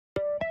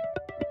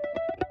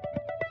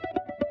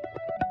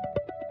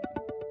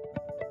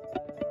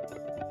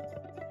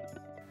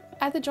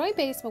At the Joint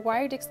Base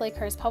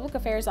McGuire-Dix-Lakehurst Public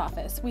Affairs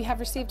Office, we have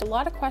received a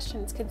lot of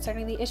questions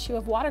concerning the issue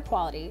of water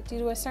quality due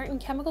to a certain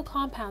chemical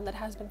compound that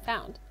has been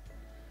found.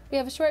 We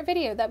have a short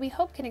video that we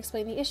hope can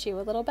explain the issue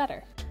a little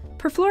better.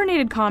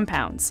 Perfluorinated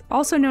compounds,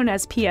 also known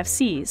as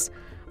PFCs,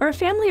 are a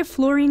family of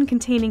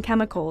fluorine-containing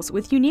chemicals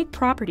with unique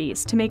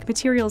properties to make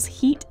materials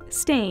heat,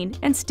 stain,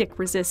 and stick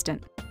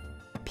resistant.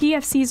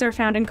 PFCs are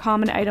found in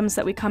common items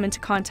that we come into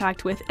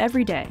contact with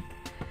every day.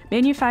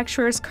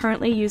 Manufacturers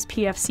currently use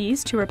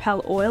PFCs to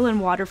repel oil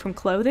and water from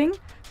clothing,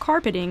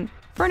 carpeting,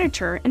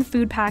 furniture, and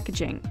food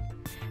packaging.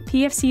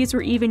 PFCs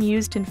were even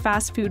used in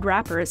fast food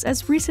wrappers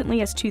as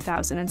recently as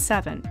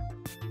 2007.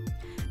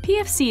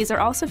 PFCs are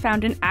also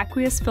found in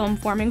aqueous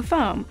film-forming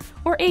foam,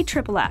 or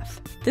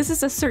AFFF. This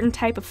is a certain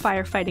type of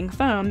firefighting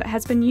foam that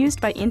has been used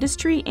by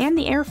industry and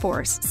the Air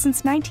Force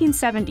since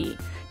 1970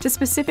 to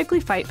specifically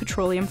fight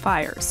petroleum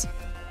fires.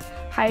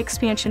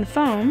 High-expansion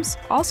foams,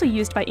 also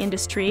used by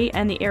industry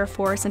and the Air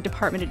Force and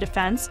Department of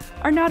Defense,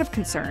 are not of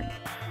concern.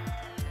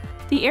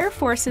 The Air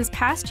Force's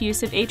past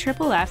use of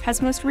AFFF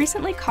has most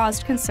recently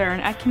caused concern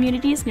at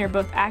communities near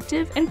both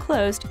active and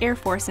closed Air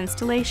Force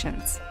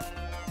installations.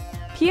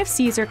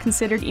 PFCs are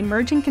considered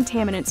emerging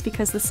contaminants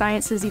because the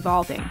science is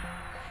evolving.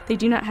 They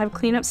do not have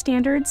cleanup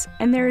standards,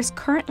 and there is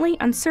currently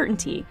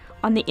uncertainty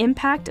on the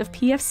impact of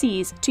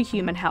PFCs to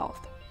human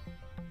health.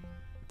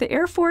 The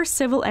Air Force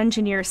Civil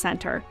Engineer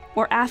Center,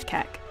 or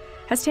AFCEC,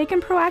 has taken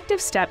proactive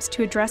steps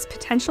to address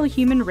potential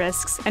human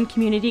risks and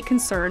community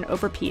concern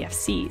over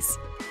PFCs.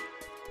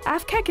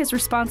 AFCEC is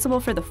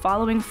responsible for the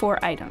following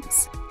 4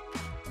 items.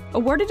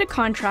 Awarded a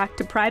contract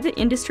to private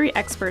industry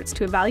experts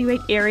to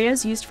evaluate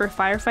areas used for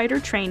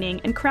firefighter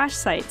training and crash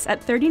sites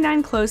at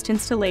 39 closed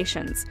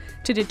installations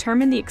to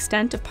determine the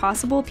extent of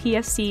possible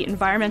PFC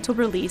environmental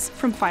release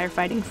from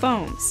firefighting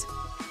foams.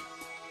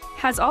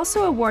 Has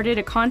also awarded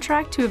a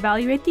contract to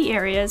evaluate the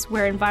areas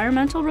where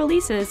environmental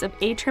releases of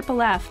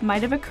AFFF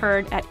might have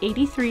occurred at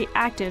 83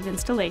 active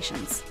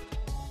installations.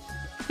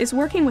 Is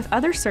working with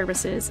other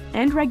services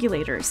and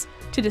regulators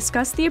to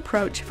discuss the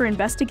approach for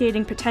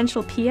investigating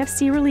potential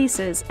PFC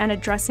releases and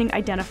addressing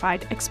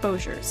identified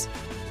exposures.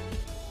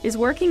 Is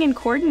working in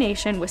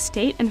coordination with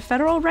state and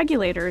federal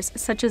regulators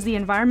such as the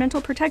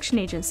Environmental Protection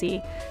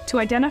Agency to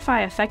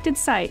identify affected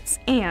sites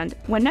and,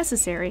 when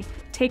necessary,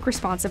 take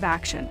responsive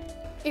action.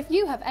 If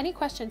you have any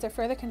questions or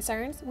further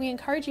concerns, we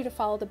encourage you to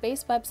follow the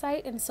Base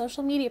website and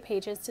social media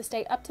pages to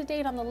stay up to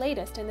date on the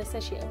latest in this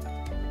issue.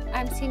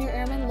 I'm Senior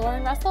Airman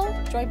Lauren Russell,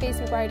 Joint Base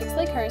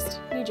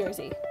McGuire-Dix-Lakehurst, New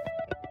Jersey.